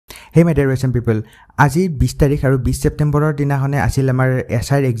Hey my dear Assam people, আজি 20 তাৰিখ আৰু 20 সেপ্টেম্বৰৰ দিনাখনে আছিল আমাৰ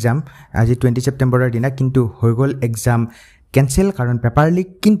এছআইৰ এক্সাম আজি 20 সেপ্টেম্বৰৰ দিনা কিন্তু হৈ গল এক্সাম কেনসেল কাৰণ পেপাৰ লিক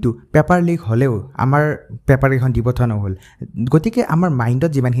কিন্তু পেপাৰ লিক হলেও আমাৰ পেপাৰ এখন দিবথ নহল গতিকে আমাৰ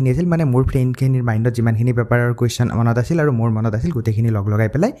মাইন্ডত যিমানখিনি আছিল মানে মোৰ ফ্ৰেণ্ডখিনিৰ মাইন্ডত যিমানখিনি পেপাৰৰ কোৱেশ্চন মনত আছিল আৰু মোৰ মনত আছিল গোটেইখিনি লগ লগাই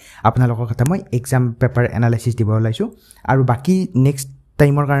পেলাই আপোনালোকৰ কথা মই এক্সাম পেপাৰ এনালাইসিস দিব ওলাইছো আৰু বাকি নেক্সট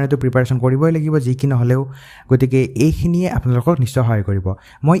টাইমৰ কাৰণে তো প্ৰিপাৰেচন কৰিবই লাগিব যি কি নহলেও গতিকে এইখিনিয়ে আপোনালোকক নিশ্চয় সহায় কৰিব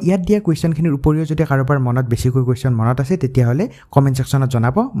মই ইয়াত দিয়া কোৱেশ্চনখিনিৰ উপৰিও যদি কাৰোবাৰ মনত বেছিকৈ কোৱেশ্চন মনত আছে তেতিয়া হলে কমেন্ট সেকশনত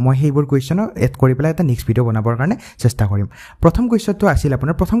জনাব মই সেইবোৰ কোৱেশ্চন এড কৰি পেলাই এটা নেক্সট ভিডিও বনাবৰ কাৰণে চেষ্টা কৰিম প্ৰথম কোৱেশ্চনটো আছিল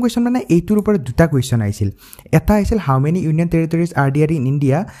আপোনাৰ প্ৰথম কোৱেশ্চন মানে এইটোৰ ওপৰত দুটা কোৱেশ্চন আহিছিল এটা আছিল হাউ many union territories are there in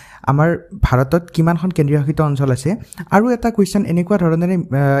India আমাৰ ভাৰতত কিমানখন কেন্দ্ৰীয় শাসিত অঞ্চল আছে আৰু এটা কোৱেশ্চন এনেকুৱা ধৰণে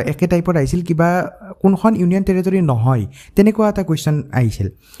একে টাইপৰ আহিছিল কিবা কোনখন ইউনিয়ন টেৰিটৰি নহয় তেনেকুৱা এটা কোৱেশ্চন আহিছিল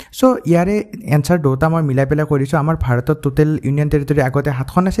সো ইয়াৰে এনসাৰ দুটা মই মিলাই পেলাই কৰিছো আমাৰ ভাৰতত টোটাল ইউনিয়ন টেৰিটৰি আগতে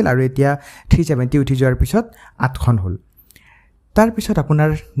 7খন আছিল আৰু এতিয়া 370 উঠি যোৱাৰ পিছত 8খন হ'ল তাৰ পিছত আপোনাৰ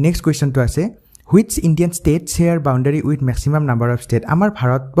নেক্সট কোৱেশ্চনটো আছে which Indian state share boundary with maximum number of state আমাৰ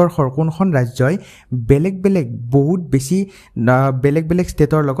ভাৰতবৰ্ষৰ কোনখন ৰাজ্যই বেলেগ বহুত বেছি বেলেগ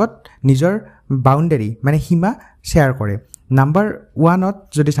ষ্টেটৰ লগত নিজৰ বাউন্ডাৰী মানে সীমা শেয়াৰ কৰে নাম্বাৰ 1 ত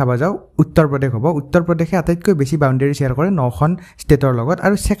যদি চাবা যাও উত্তৰ প্ৰদেশ হ'ব উত্তৰ প্ৰদেশে আটাইতকৈ বেছি বাউন্ডাৰী শেয়াৰ কৰে 9খন ষ্টেটৰ লগত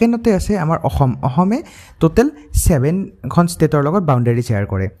আৰু সেকেন্ডতে আছে আমাৰ অসমে টোটাল 7খন ষ্টেটৰ লগত বাউন্ডাৰী শেয়াৰ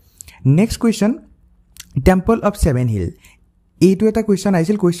কৰে next question temple of 7 hill এইটো এটা কোৱেশ্চন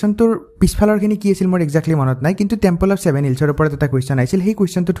আহিছিল কোৱেশ্চনটোৰ পিছফালৰখিনি কি আছিল মোৰ এক্স্যাক্টলি মনত নাই কিন্তু টেম্পল অফ 7 হিলছৰ ওপৰত এটা কোৱেশ্চন আহিছিল সেই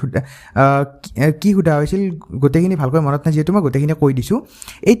কোৱেশ্চনটো কি হুদা হৈছিল গোটেইখিনি ভালকৈ মনত নাই যেটো মই গোটেইখিনি কৈ দিছো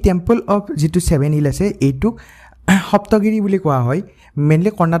এই টেম্পল অফ যেটো 7 হিল আছে এইটো সপ্তগিৰি বুলি কোৱা হয়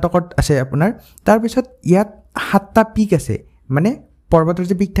মেইনলি কৰ্ণাটকত আছে আপোনাৰ তাৰ পিছত ইয়াত 7টা পিক আছে মানে পৰ্বতৰ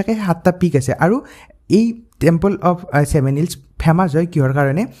যে পিক থাকে 7টা পিক আছে আৰু এই টেম্পল অফ 7 হিলছ ফেমাস হয় কিহৰ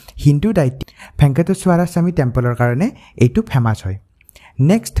কাৰণে হিন্দু ডাইটি ভেংকটেশ্বৰ স্বামী টেম্পলৰ কাৰণে এইটো ফেমাস হয়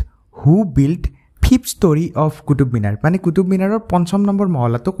next who build 5th story of Qutub Minar মানে কুতুব মিনাৰৰ 5ম নম্বৰ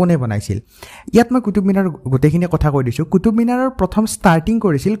মহলাটো কোনে বনাইছিল ইয়াত মই কুতুব মিনাৰ গোটেইখিনি কথা কৈ দিছো কুতুব মিনাৰৰ প্ৰথম ষ্টাৰ্টিং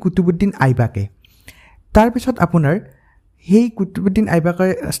কৰিছিল কুতুবউদ্দিন আইবাকে তাৰ পিছত আপোনাৰ হেই কুতুবউদ্দিন আইবাকে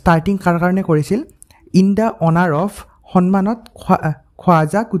ষ্টাৰ্টিং কাৰ কাৰণে কৰিছিল ইন দা অনাৰ অফ সন্মানত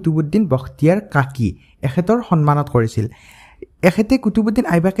খাজা কুতুবউদ্দিন বখতিয়াৰ কাকি এখেতৰ সন্মানত কৰিছিল এখেতে কুতুবউদ্দিন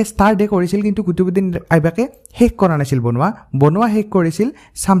আইবাকে ষ্টাৰ ডে কৰিছিল কিন্তু কুতুবউদ্দিন আইবাকে শেষ কৰা নাছিল বনোৱা শেষ কৰিছিল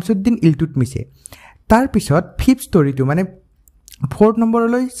শামসুদ্দিন ইলতুতমিছে তাৰ পিছত 5th ষ্টৰীটো মানে 4th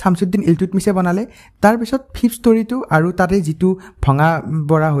নম্বৰলৈ শামসুদ্দিন ইলতুতমিছে বনালে তাৰ পিছত 5th ষ্টৰীটো আৰু তাতে যেটো ভঙা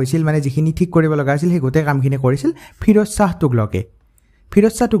বৰা হৈছিল মানে যিখিনি ঠিক কৰিব লগা আছিল সেই গোটেই কামখিনি কৰিছিল ফিৰোজ শাহ তুগলকে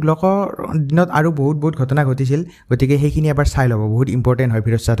ফিৰোজ শাহ তুগলকৰ দিনত আৰু বহুত ঘটনা ঘটিছিল গতিকে সেইখিনি এবাৰ চাই লব বহুত ইম্পৰ্টেন্ট হয়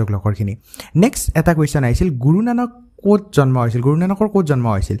ফিৰোজ শাহ তুগলকৰখিনি নেক্সট এটা কোৱেশ্চন আহিছিল গুৰু নানক কোত জন্ম হৈছিল গুৰু নানকৰ কোত জন্ম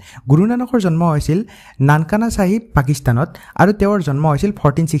হৈছিল গুৰু নানকৰ জন্ম হৈছিল নানকানা সাহিব পাকিস্তানত আৰু তেওঁৰ জন্ম হৈছিল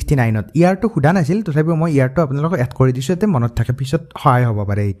 1469ত ইয়াৰটো খুদা নাছিল তথাপিও মই ইয়াৰটো আপোনালোকক এড কৰি দিছো এতে মনত থাকে পিছত সহায় হ'ব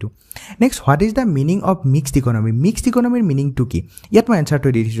পাৰে এইটো next what is the meaning of mixed ইকনমিৰ মিনিংটো কি ইয়াত মই এনসাৰটো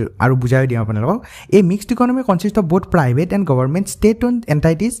দি দিছো আৰু বুজাই দিম আপোনালোকক এই mixed economy কনসিষ্ট of both private and government state owned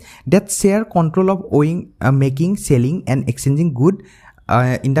এন্টাইটিজ that share control of owing making selling and exchanging good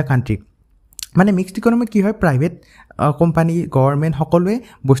in the country মানে মিক্সড ইকনমিত কি হয় প্ৰাইভেট কোম্পানী গভৰ্ণমেণ্ট সকলোৱে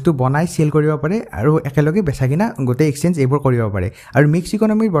বস্তু বনাই সেল কৰিব পাৰে আৰু একেলগে বেচাকিনা গোটেই এক্সচেঞ্জ এইবোৰ কৰিব পাৰে আৰু মিক্সড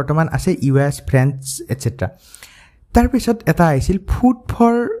ইকনমিৰ বৰ্তমান আছে ইউএছ ফ্ৰেন্স এটসেট্ৰা তাৰ পিছত এটা আহিছিল ফুড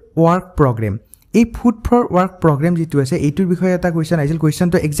ফৰ ৱৰ্ক প্ৰগ্ৰেম এই ফুড ফৰ ৱৰ্ক প্ৰগ্ৰেম যেটো আছে এইটোৰ বিষয়ে এটা কোৱেশ্চন আহিছিল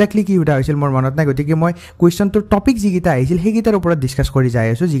কোৱেশ্চনটো এক্স্যাক্টলি কি উঠা হৈছিল মোৰ মনত নাই গতিকে মই কোৱেশ্চনটোৰ টপিক যিকিটা আহিছিল সেইকিটাৰ ওপৰত ডিসকাস কৰি যাই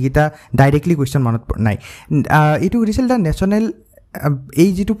আছো যিকিটা ডাইৰেক্টলি কোৱেশ্চন মনত নাই এইটো কৰিছিল দা নেশ্যনেল এই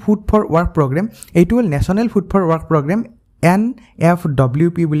যেটো ফুড ফৰ ৱৰ্ক প্ৰগ্ৰেম এইটো হ'ল national food for work programme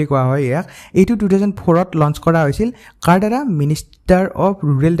NFWP বুলি কোৱা হয় ইয়াক এইটো 2004ত লঞ্চ কৰা হৈছিল কাৰ দ্বাৰা মিনিষ্টাৰ অফ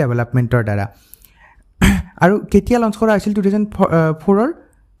ৰুৰেল ডেভেলপমেণ্টৰ দ্বাৰা আৰু কেতিয়া লঞ্চ কৰা হৈছিল 2004ৰ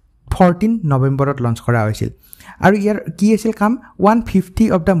 14 নৱেম্বৰত লঞ্চ কৰা হৈছিল আৰু ইয়াৰ কি আছিল কাম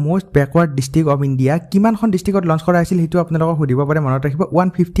 150 of the most ব্যাকৱাৰ্ড district of India কিমানখন ডিস্ট্ৰিক্টত লঞ্চ কৰা হৈছিল হেতু আপোনালোকক সুধিব পাৰে মনত ৰাখিব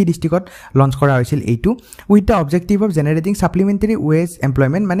 150 ডিস্ট্ৰিক্টত লঞ্চ কৰা হৈছিল এইটো with the objective of জেনাৰেটিং সাপ্লিমেন্টাৰী ways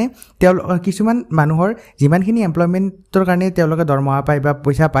employment মানে কিছুমান মানুহৰ যিমানখিনি এমপ্লয়মেন্টৰ কাৰণে তেওঁলোকে দৰমহা পায় বা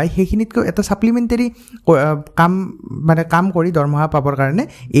পইচা পায় সেইখিনিতকৈ এটা সাপ্লিমেন্টাৰী কাম কৰি দৰমহা পাবৰ কাৰণে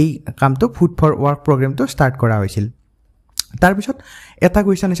এই কামটো ফুড ফৰ ৱৰ্ক প্ৰগ্ৰামটো ষ্টাৰ্ট কৰা হৈছিল তাৰ পিছত এটা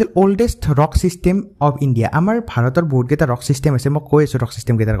কোৱেশ্চন আছিল ওল্ডেষ্ট ৰক সিস্টেম অফ ইণ্ডিয়া আমাৰ ভাৰতৰ বহুত কেইটা ৰক সিস্টেম আছে মই কৈ আছো ৰক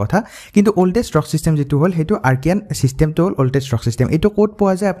সিস্টেম কেইটাৰ কথা কিন্তু ওল্ডেষ্ট ৰক সিস্টেম যেটো হ'ল হেতু আৰ্কিয়ান সিস্টেমটো হ'ল ওল্ডেষ্ট ৰক সিস্টেম এইটো কোড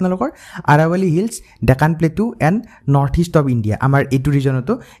পোৱা যায় আপোনালোকৰ Aravalli hills Deccan plateau and north east of India আমাৰ এইটো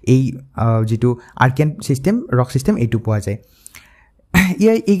ৰিজনতো এই যেটো আৰ্কিয়ান সিস্টেম ৰক সিস্টেম এইটো পোৱা যায়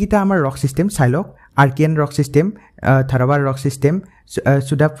এইকেইটা আমাৰ ৰক ছিষ্টেম চাই লওক Archaean rock system থাৰবাৰ rock system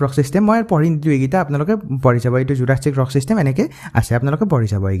সুদাপ rock system মই পঢ়ি নিদিওঁ এইকেইটা আপোনালোকে পঢ়ি যাব এইটো জুৰাছিক ৰক ছিষ্টেম এনেকৈ আছে আপোনালোকে পঢ়ি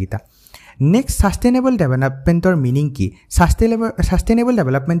যাব এইকেইটা নেক্সট ছাষ্টেইনেবল ডেভেলপমেণ্টৰ মিনিং কি ছাষ্টেইনেবল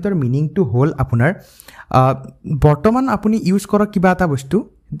ডেভেলপমেণ্টৰ মিনিংটো হ'ল আপোনাৰ বৰ্তমান আপুনি ইউজ কৰক কিবা এটা বস্তু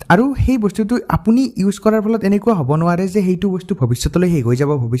আৰু সেই বস্তুটো আপুনি ইউজ কৰাৰ ফলত এনেকুৱা হ'ব নোৱাৰে যে সেইটো বস্তু ভৱিষ্যতলৈ শেষ হৈ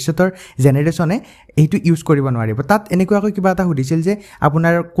যাব ভৱিষ্যতৰ জেনেৰেশ্যনে এইটো ইউজ কৰিব নোৱাৰিব তাত এনেকুৱাকৈ কিবা এটা সুধিছিল যে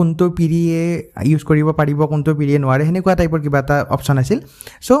আপোনাৰ কোনটো পিঢ়িয়ে ইউজ কৰিব পাৰিব কোনটো পিঢ়িয়ে নোৱাৰে সেনেকুৱা টাইপৰ কিবা এটা অপশ্যন আছিল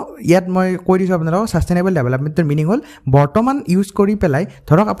চ' ইয়াত মই কৈ দিছোঁ আপোনালোকক ছাষ্টেইনেবল ডেভেলপমেণ্টৰ মিনিং হ'ল বৰ্তমান ইউজ কৰি পেলাই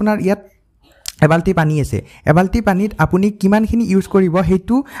ধৰক আপোনাৰ ইয়াত এবাল্টি পানী আছে এবাল্টি পানীত আপুনি কিমানখিনি ইউজ কৰিব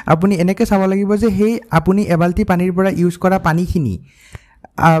সেইটো আপুনি এনেকৈ চাব লাগিব যে সেই আপুনি এবাল্টি পানীৰ পৰা ইউজ কৰা পানীখিনি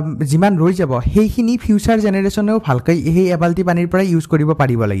যিমান ৰৈ যাব সেইখিনি ফিউচাৰ জেনেৰেশ্যনেও ভালকৈ সেই এবাল্টি পানীৰ পৰা ইউজ কৰিব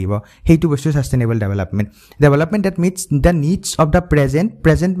পাৰিব লাগিব সেইটো বস্তু sustainable development date Mitch the needs of the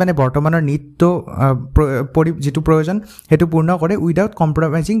present মানে বৰ্তমানৰ নিডটো যিটো প্ৰয়োজন সেইটো পূৰ্ণ কৰে without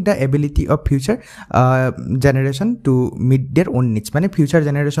কম্প্ৰমাইজিং the ability of future generation to meet there on needs মানে ফিউচাৰ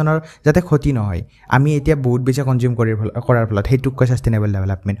জেনেৰেশ্যনৰ যাতে ক্ষতি নহয় আমি এতিয়া বহুত বেছি কনজিউম কৰাৰ ফলত সেইটোক কয় sustainable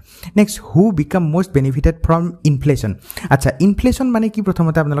development next who became most benefited from inflation আচ্ছা ইনফ্লেশ্যন মানে কি প্ৰথমতে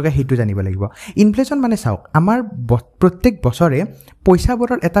আপোনালোকে সেইটো জানিব লাগিব ইনফ্লেশ্যন মানে চাওক আমাৰ প্ৰত্যেক বছৰে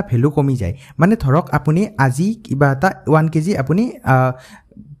পইচাবোৰৰ এটা ভেলু কমি যায় মানে ধৰক আপুনি আজি কিবা এটা 1 কেজি আপুনি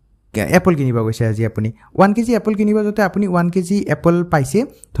এপল কিনিব গৈছে আজি আপুনি 1 কেজি এপল কিনিব যাতে আপুনি 1 কেজি এপল পাইছে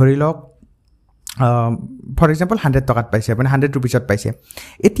ধৰি লওক ফৰ এক্সাম্পল 100 টকাত পাইছে আপুনি 100 ৰুপিছত পাইছে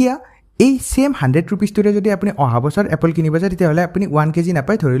এতিয়া এই সেম 100 ৰুপিছটোৰে যদি আপুনি অহা বছৰ এপল কিনিব যায় তেতিয়াহ'লে আপুনি 1 কেজি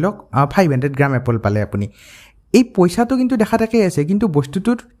নাপায় ধৰি লওক 500 গ্ৰাম এপল পালে আপুনি এই পইচাটো কিন্তু দেখা থাকেই আছে কিন্তু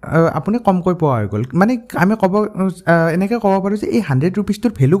বস্তুটোত আপুনি কমকৈ পোৱা হৈ গ'ল মানে আমি এনেকৈ ক'ব পাৰোঁ যে এই 100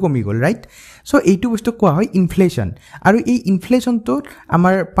 ৰুপিছটোৰ ভেলু কমি গ'ল ৰাইট চ' এইটো বস্তু কোৱা হয় ইনফ্লেশ্যন আৰু এই ইনফ্লেশ্যনটোত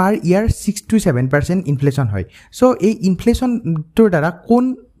আমাৰ পাৰ ইয়াৰ 6 to 7% ইনফ্লেশ্যন হয় চ' এই ইনফ্লেশ্যনটোৰ দ্বাৰা কোন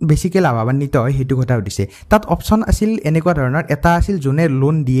বেছিকৈ লাভান্বিত হয় সেইটো কথা সুধিছে তাত অপশ্যন আছিল এনেকুৱা ধৰণৰ এটা আছিল যোনে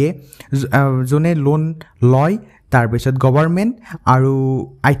লোন দিয়ে যোনে লোন লয় তাৰপিছত গভৰ্ণমেণ্ট আৰু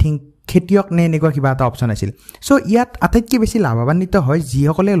আই থিংক খেতিয়ক নে এনেকুৱা কিবা এটা অপশ্যন আছিল চ' ইয়াত আটাইতকৈ বেছি লাভান্বিত হয়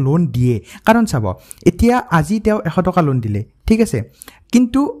যিসকলে লোন দিয়ে কাৰণ চাব এতিয়া আজি তেওঁ 100 টকা লোন দিলে ঠিক আছে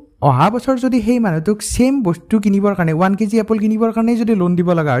কিন্তু অহা বছৰ যদি সেই মানুহটোক সেম বস্তু কিনিবৰ কাৰণে 1 কেজি এপল কিনিবৰ কাৰণে যদি লোন দিব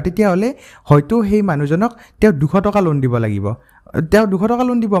লগা হয় তেতিয়াহ'লে হয়তো সেই মানুহজনক তেওঁ 200 টকা লোন দিব লাগিব তেওঁ 200 টকা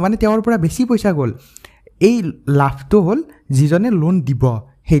লোন দিব মানে তেওঁৰ পৰা বেছি পইচা গ'ল এই লাভটো হ'ল যিজনে লোন দিব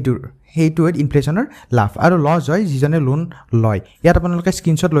সেইটো ইনফ্লেশ্যনৰ লাভ আৰু লছ হয় যিজনে লোন লয় ইয়াত আপোনালোকে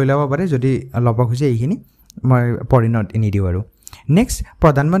স্ক্ৰীনশ্বট লৈ ল'ব পাৰে যদি ল'ব খোজে এইখিনি মই পঢ়ি নিদিওঁ আৰু নেক্সট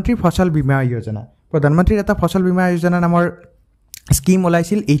প্ৰধানমন্ত্ৰী ফচল বীমা যোজনা প্ৰধানমন্ত্ৰীৰ এটা ফচল বীমা যোজনা নামৰ স্কিম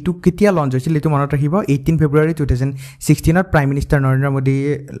ওলাইছিল এইটো কেতিয়া লঞ্চ হৈছিল এইটো মনত ৰাখিব 18 ফেব্ৰুৱাৰী 2016ত প্ৰাইম মিনিষ্টাৰ নৰেন্দ্ৰ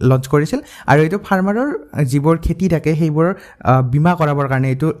মোদীয়ে লঞ্চ কৰিছিল আৰু এইটো ফাৰ্মাৰৰ যিবোৰ খেতি থাকে সেইবোৰৰ বীমা কৰাবৰ কাৰণে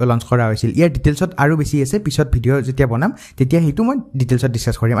এইটো লঞ্চ কৰা হৈছিল ইয়াৰ ডিটেইলছত আৰু বেছি আছে পিছত ভিডিঅ' যেতিয়া বনাম তেতিয়া সেইটো মই ডিটেইলছত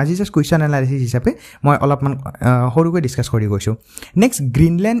ডিছকাছ কৰিম আজি জাষ্ট কুৱেশ্যন এনালাইচিছ হিচাপে মই অলপমান সৰুকৈ ডিছকাছ কৰি গৈছোঁ নেক্সট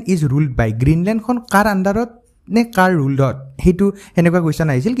গ্ৰীণলেণ্ড ইজ ৰুল্ড বাই গ্ৰীণলেণ্ডখন কাৰ আণ্ডাৰত নে কাৰ ৰুলত সেইটো সেনেকুৱা কুৱেশ্যন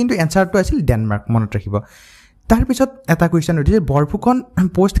আহিছিল কিন্তু এনচাৰটো আছিল ডেনমাৰ্ক মনত ৰাখিব তাৰপিছত এটা কুৱেশ্যন উঠিছে Borphukan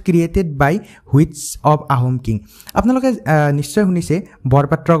post created by which of Ahom king আপোনালোকে নিশ্চয় শুনিছে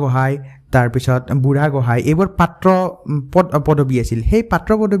বৰপাত্ৰ গোহাঁই তাৰপিছত বুঢ়া গোহাঁই এইবোৰ পাত্ৰ পদবী আছিল সেই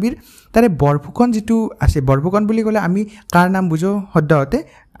পাত্ৰ পদবীৰ তাৰে বৰফুকন যিটো আছে বৰফুকন বুলি ক'লে আমি কাৰ নাম বুজো সদ্যহতে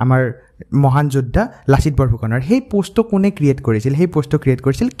আমাৰ মহান যোদ্ধা লাচিত বৰফুকনৰ সেই পোষ্টটো কোনে ক্ৰিয়েট কৰিছিল সেই পোষ্টটো ক্ৰিয়েট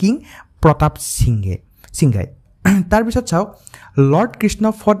কৰিছিল কিং প্ৰতাপ সিংহাই তাৰপিছত চাওক lord Krishna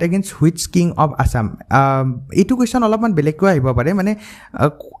photo against which king of Assam এইটো কুৱেশ্যন অলপমান বেলেগকৈ আহিব পাৰে মানে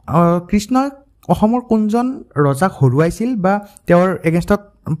কৃষ্ণই অসমৰ কোনজন ৰজাক হৰুৱাইছিল বা তেওঁৰ এগেইনষ্টত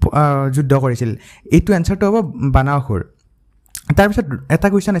যুদ্ধ কৰিছিল এইটো এনচাৰটো হ'ব বানাহসুৰ তাৰপিছত এটা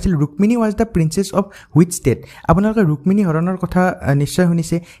কুৱেশ্যন আছিল Rukmini was the princess of which state আপোনালোকে ৰুক্মিণী হৰণৰ কথা নিশ্চয়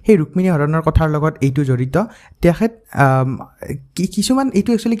শুনিছে সেই ৰুক্মিণী হৰণৰ কথাৰ লগত এইটো জড়িত তেখেত কিছুমান এইটো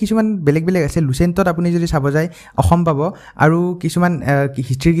একচুৱেলি কিছুমান বেলেগ বেলেগ আছে লুচেণ্টত আপুনি যদি চাব যায় অসম পাব আৰু কিছুমান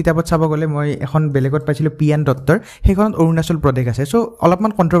হিষ্ট্ৰীৰ কিতাপত চাব গ'লে মই এখন বেলেগত পাইছিলোঁ PN দত্তৰ সেইখনত অৰুণাচল প্ৰদেশ আছে চ'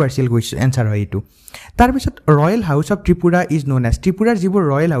 অলপমান কণ্ট্ৰভাৰ্চিয়েল এনচাৰ হয় এইটো তাৰপিছত royal house of Tripura is known as ত্ৰিপুৰাৰ যিবোৰ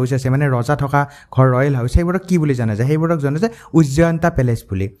ৰয়েল হাউচ আছে মানে ৰজা থকা ঘৰ ৰয়েল হাউচ সেইবোৰক কি বুলি জনা যায় সেইবোৰক জনা যায় উজ্জয়ন্তা পেলেচ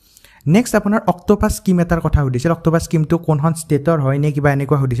বুলি নেক্সট আপোনাৰ অক্টোপাছ স্কিম এটাৰ কথা সুধিছিল অক্টোপাছ স্কিমটো কোনখন ষ্টেটৰ হয় নে কিবা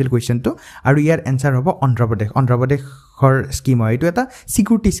এনেকুৱা সুধিছিল কুৱেশ্যনটো আৰু ইয়াৰ এনচাৰ হ'ব অন্ধ্ৰপ্ৰদেশৰ স্কিম হয় এইটো এটা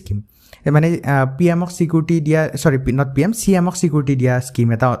ছিকিউৰিটি স্কিম মানে PMক ছিকিউৰিটি দিয়া নট PM CMক ছিকিউৰিটি দিয়া স্কিম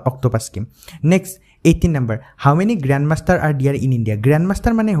এটা octopus scheme next 18 number how many grandmaster are there in India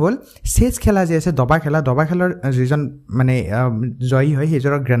grandmaster মানে হল চেছ খেলা যে আছে দবা খেলৰ যিজন মানে জয়ী হয়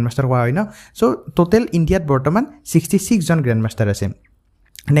হেজৰ গ্ৰাণ্ডমাষ্টাৰ কোৱা হয় ন সো টোটাল ইণ্ডিয়াত বৰ্তমান 66 জন গ্ৰাণ্ডমাষ্টাৰ আছে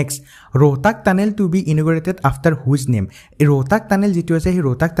Next, Rohtak tunnel to be inaugurated after whose name? Rohtak tunnel jitu ase he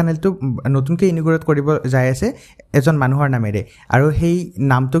Rohtak tunnel to notunke inaugurate koribo jai ase ejon manuhar namere aru hei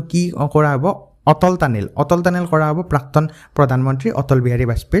naam to ki kora hobo Otol tunnel kora hobo prakton pradhan mantri Otol Bihari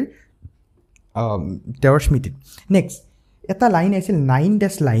Bajpayee তেওঁৰ স্মৃতিত Next, এটা line আছিল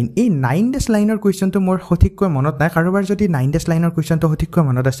 9 line এই 9 লাইনৰ কোৱেশ্চনটো মোৰ সঠিককৈ মনত নাই কাৰোবাৰ যদি 9 লাইনৰ কোৱেশ্চনটো সঠিককৈ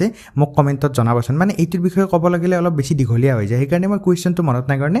মনত আছে মোক কমেন্টত জনাবচোন মানে এইটোৰ বিষয়ে ক'ব লাগিলে অলপ বেছি দীঘলীয়া হৈ যায় সেইকাৰণে মই কোৱেশ্চনটো মনত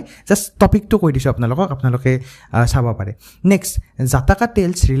নাই কাৰণে জাস্ট টপিকটো কৈ দিছো আপোনালোকে চাব পাৰে next জাতাকা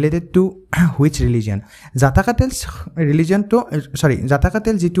tales related to which religion জাতাকা tales religion two জাতাকা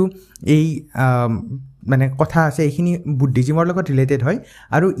টেল যেটো এই মানে কথা আছে এইখিনি বুদ্ধিজিমৰ লগত ৰিলেটেড হয়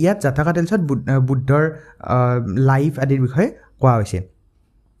আৰু ইয়াত জাতাকা টেলছত বুদ্ধৰ লাইফ আদিৰ বিষয়ে কোৱা হৈছে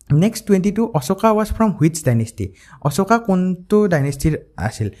next 22 Ashoka was from which dynasty Ashoka কোনটো ডাইনেষ্টিৰ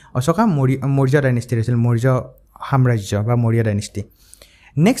আছিল অশোকা মৌৰ্য ডাইনেষ্টিৰ আছিল মৌৰ্য সাম্ৰাজ্য বা মৌৰ্য ডাইনেষ্টি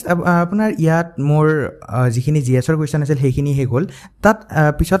নেক্সট আপোনাৰ ইয়াত মোৰ যিখিনি জিএছৰ কোৱেশ্চন আছিল সেইখিনি হে গ'ল তাত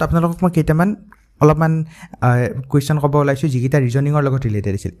পিছত আপোনালোকক মই কেইটামান অলপমান কোৱেশ্চন ক'ব ওলাইছো যিকিটা ৰিজনিংৰ লগত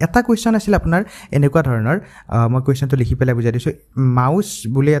ৰিলেটেড আছিল এটা কোৱেশ্চন আছিল আপোনাৰ এনেকুৱা ধৰণৰ মই কোৱেশ্চনটো লিখি পেলাই বুজাই দিছো মাউস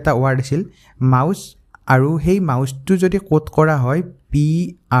বুলি এটা ৱৰ্ড আছিল মাউস আৰু হেই মাউসটো যদি কোড কৰা হয়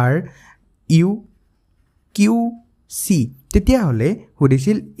PRUQC তেতিয়া হলে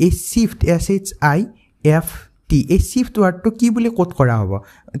সুধিছিল এ শিফট SHIFT এই শিফট ৱৰ্ডটো কি বুলি কোড কৰা হ'ব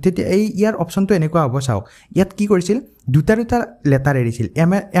তেতিয়া এই ইয়াৰ অপচনটো এনেকুৱা হ'ব চাওক ইয়াত কি কৰিছিল দুটা লেটাৰ এৰিছিল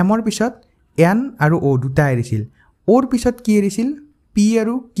এমৰ পিছত N আৰু O দুটা এৰিছিল ওৰ পিছত কি এৰিছিল P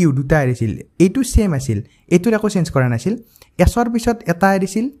আৰু Q দুটা এৰিছিল এইটো সেম আছিল এইটোৰ একো চেঞ্জ কৰা নাছিল এছৰ পিছত এটা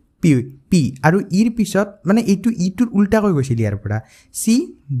এৰিছিল P আৰু ইৰ পিছত মানে এইটো ইটোৰ উল্টা হৈ গৈছিল ইয়াৰ পৰা C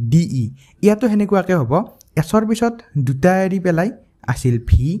D E ইয়াতো হেনেকুৱাকে হ'ব এছৰ পিছত দুটা এৰি পেলাই আছিল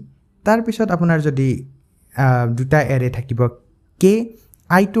V তাৰ পিছত আপোনাৰ যদি দুটা এৰে থাকিব K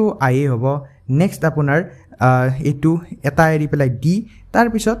I to I হ'ব নেক্সট আপোনাৰ এইটো এটা এৰি পেলাই D তাৰ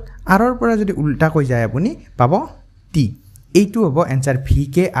পিছত আৰৰ পৰা যদি উল্টা কৈ যায় আপুনি পাব T এইটো হ'ব আনসাৰ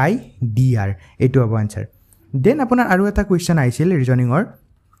VKIDR এইটো হ'ব আনসাৰ দেন আপোনাৰ আৰু এটা কোৱেশ্চন আহিছিল ৰিজনিংৰ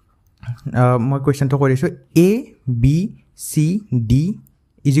মই কোৱেশ্চনটো কৰিছো A B C D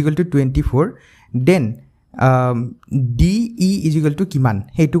 = 24 then D E = কিমান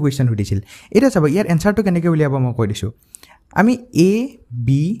হেতু কোৱেশ্চন সুধিছিল এটা চাব ইয়াৰ আনসাৰটো কেনেকৈ উলিয়াব মই কৈ দিছো আমি A B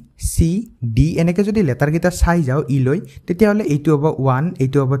C D এনেকৈ যদি লেটাৰ কেইটা চাই যাও ই লৈ তেতিয়া হলে এইটো হ'ব 1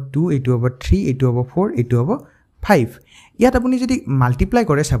 এইটো হ'ব 2 এইটো হ'ব 3 এইটো হ'ব 4 এইটো হ'ব 5 ইয়াত আপুনি যদি মাল্টিপ্লাই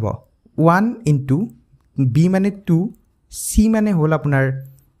কৰে চাব 1 into B মানে 2 C মানে হল আপোনাৰ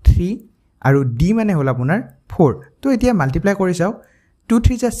 3 আৰু D মানে হল আপোনাৰ 4 তো এতিয়া মাল্টিপ্লাই কৰি চাও 2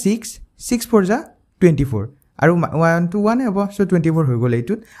 3 * 6 6 4 * 24 আৰু 1 to 1 হ'ব সো 24 হৈ গ'ল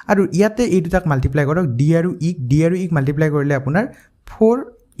এইটোত আৰু ইয়াতে এই দুটাক মাল্টিপ্লাই কৰক D আৰু E মাল্টিপ্লাই কৰিলে আপোনাৰ 4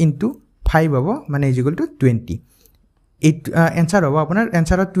 into 5 হ'ব মানে = 20 এই আনসাৰ হ'ব আপোনাৰ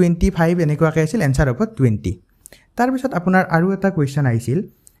আনসাৰত 25 এনেকুৱাকে আছিল আনসাৰ হ'ব 20 তাৰ পিছত আপোনাৰ আৰু এটা কোৱেশ্চন আহিছিল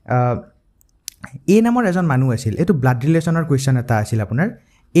A নামৰ এজন মানুহ আছিল এটো ব্লাড ৰিলেচনৰ কোৱেশ্চন এটা আছিল আপোনাৰ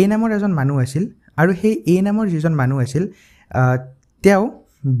A নামৰ এজন মানুহ আছিল আৰু সেই A নামৰ যিজন মানুহ আছিল তেওঁ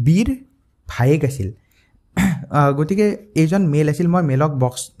বীৰ ভায়েক আছিল গতিকে এজন মেল আছিল মই মেলক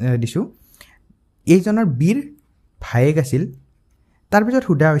বক্স দিছো এইজনৰ বীৰ ভায়েক আছিল তাৰ পিছত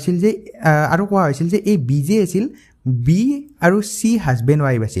হুদা হৈছিল যে আৰু কোৱা হৈছিল যে এই বি যে আছিল বি আৰু সি হাজবেণ্ড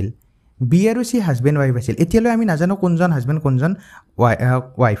ওয়াইফ আছিল বি আৰু সি হাজবেণ্ড ওয়াইফ আছিল এতিয়ালৈ আমি নাজানো কোনজন হাজবেণ্ড কোনজন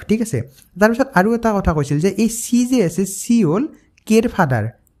ওয়াইফ ঠিক আছে তাৰ পিছত আৰু এটা কথা কৈছিল যে এই সি যে আছে সি হল কেৰ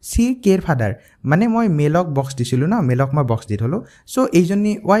ফাদাৰ মানে মই মেলক বক্স দিছিলো না মেলক মই বক্স দি থলো সো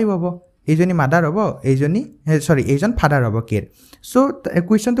এইজনী ওয়াইফ হ'ব এইজনী মাদাৰ হ'ব এইজন ফাদাৰ হ'ব কেৰ সো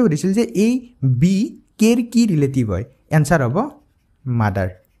কোৱেশ্চনটো সুধিছিল যে এই বি কেৰ কি ৰিলেটিভ হয় আনসাৰ হ'ব মাদাৰ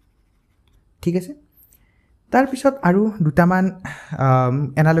ঠিক আছে তাৰ পিছত আৰু দুটামান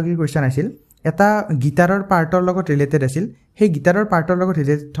এনালজি কোৱেশ্চন আছিল এটা গিটাৰৰ পাৰ্টৰ লগত ৰিলেটেড আছিল সেই গিটাৰৰ পাৰ্টৰ লগত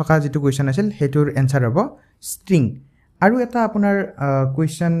ৰিলেটেড থকা যেটো কোৱেশ্চন আছিল হেতুৰ আনসাৰ হ'ব ষ্ট্ৰিং আৰু এটা আপোনাৰ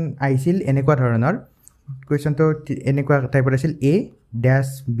কোৱেশ্চন আহিছিল এনেকুৱা ধৰণৰ কোৱেশ্চনটো এনেকুৱা টাইপৰ আছিল A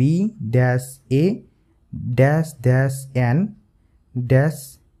dash B dash A dash dash N dash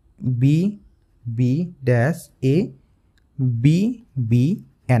B B dash A B B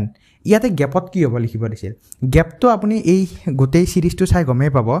N ইয়াতে গ্যাপত কি হ'ব লিখিব দিছিল গ্যাপটো আপুনি এই গোটেই সিৰিজটো চাই গমে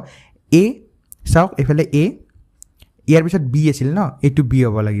পাব A চাওক এফালে A ইয়াৰ পিছত B আছিল ন এইটো B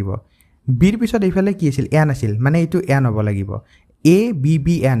হ'ব লাগিব বিৰ পিছত এফালে কি আছিল N আছিল মানে এইটো N হ'ব লাগিব A B B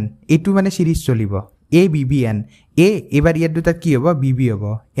N এইটো মানে সিৰিজ চলিব A B B N A এবাৰ ইয়াত দুটা কি হ'ব B B হ'ব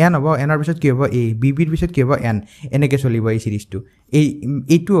N হ'ব N ৰ পিছত কি হ'ব A B B ৰ পিছত কি হ'ব N এনেকৈ চলিব এই সিৰিজটো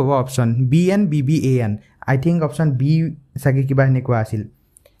এইটো হ'ব option B N B B A N I think option B চাগে কিবা এনেকুৱা আছিল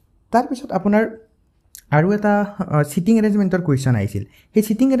তাৰ পিছত আপোনাৰ আৰু এটা সিটিং এৰেঞ্জমেন্টৰ কোৱেশ্চন আহিছিল সেই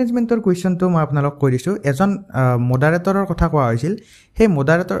সিটিং এৰেঞ্জমেন্টৰ কোৱেশ্চনটো মই আপোনালোক কৈ দিছো এজন মডাৰেটৰৰ কথা কোৱা হৈছিল সেই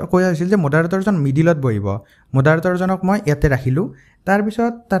মডাৰেটৰ কোৱা হৈছিল যে মডাৰেটৰজন মিডিলত বহিব মডাৰেটৰজনক মই ইয়াতে ৰাখিলো তাৰ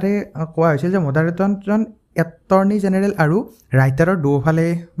পিছত তাৰে কোৱা হৈছিল যে মডাৰেটৰজন এটৰ্নি জেনেৰেল আৰু ৰাইটাৰৰ দুফালে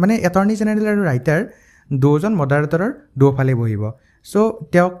মানে এটৰ্নি জেনেৰেল আৰু ৰাইটাৰ দুজন মডাৰেটৰৰ দুফালে বহিব সো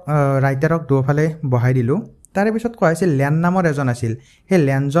তেওঁক ৰাইটাৰক দুফালে বহাই দিলো তাৰে পিছত কোৱা হৈছিল ল্যান নামৰ এজন আছিল সেই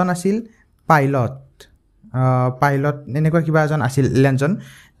ল্যানজন আছিল পাইলট এনেকুৱা কিবা এজন আছিল ল্যানজন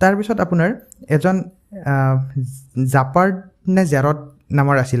তাৰ পিছত আপোনাৰ এজন জাপাৰ্ড নে জেৰড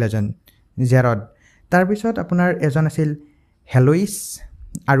নামৰ আছিল এজন জেৰড তাৰ পিছত আপোনাৰ এজন আছিল হেলোইস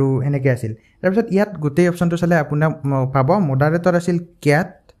আৰু এনেকৈ আছিল তাৰ পিছত ইয়াত গোটেই অপচনটো চালে আপোনাৰ পাব মডাৰেটৰ আছিল ক্যাট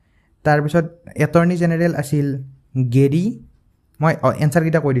তাৰ পিছত এটৰ্নি জেনেৰেল আছিল গেৰি মই এনসাৰ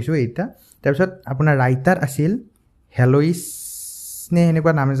কিটা কৈ দিছো এইটা তাৰ পিছত আপোনাৰ ৰাইটাৰ আছিল হেলোইস নে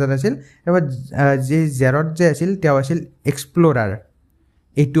এনেকুৱা নাম এজন আছিল এবাৰ যে জেৰড যে আছিল তেওঁ আছিল এক্সপ্লোৰাৰ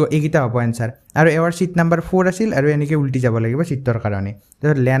এইগিটা হ'ব এনসাৰ আৰু এবাৰ সিট নাম্বাৰ 4 আছিল আৰু এনেকৈ উল্টি যাব লাগিব সিটৰ কাৰণে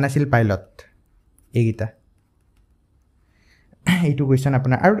তাৰ ল্যান আছিল পাইলট এইগিটা এইটো কোৱেশ্চন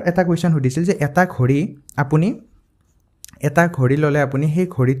আপোনাৰ আৰু এটা কোৱেশ্চন সুধিছিল যে এটা ঘড়ী ললে আপুনি সেই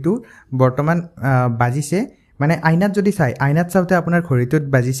ঘড়ীটো বৰ্তমান বাজিছে মানে আইনাত যদি চাই আইনাত চাওতে আপোনাৰ ঘড়ীটোত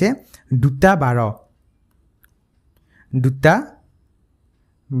বাজিছে 2:12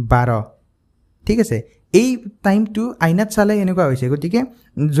 ঠিক আছে এই টাইমটো আইনাত চালে এনেকুৱা হৈছে গতিকে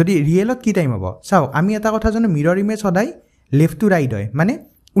যদি ৰিয়েলত কি টাইম হ'ব চাও আমি এটা কথা জানো মিৰৰ ইমেজ সদায় লেফট টু ৰাইট হয় মানে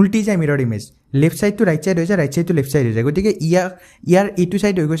উল্টি যায় মিৰৰ image left side two right side হৈ যায় right side to left side হৈ যায় গতিকে ইয়াৰ এইটো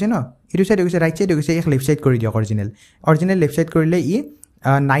সাইড হৈ গৈছে ন এইটো সাইড হৈ গৈছে ৰাইট সাইড হৈ গৈছে এক লেফট সাইড কৰি দিয়ক অৰিজিনেল লেফট সাইড কৰিলে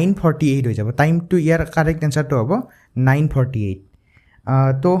 9:48 হৈ যাব টাইম টু ইয়াৰ কাৰেক্ট এনসাৰটো হ'ব 9:48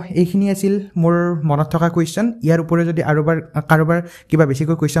 তো এইখিনি আছিল মোৰ মনত থকা কোৱেশ্চন ইয়াৰ উপৰে যদি কাৰোবাৰ কিবা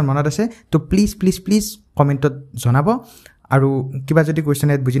বেছিকৈ কোৱেশ্চন মনত আছে তো প্লিজ কমেন্টত জনাব আৰু কিবা যদি কোৱেশ্চন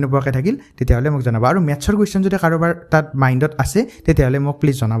এত বুজি নোপোৱাকৈ থাকিল তেতিয়াহলে মোক জনাব আৰু মেথছৰ কোৱেশ্চন যদি কাৰোবাৰ তাত মাইণ্ডত আছে তেতিয়াহলে মোক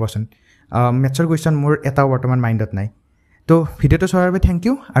প্লিজ জনাবচোন মেথছৰ কোৱেশ্চন মোৰ এটাও বৰ্তমান মাইণ্ডত নাই তো ভিডিওটো চোৱাৰ বাবে থ্যাংক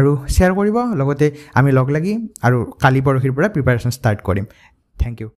ইউ আৰু শেয়াৰ কৰিব লগতে আমি লগ লাগি আৰু কালি পৰহিৰ পৰা প্ৰিপাৰেচন ষ্টাৰ্ট কৰিম থ্যাংক ইউ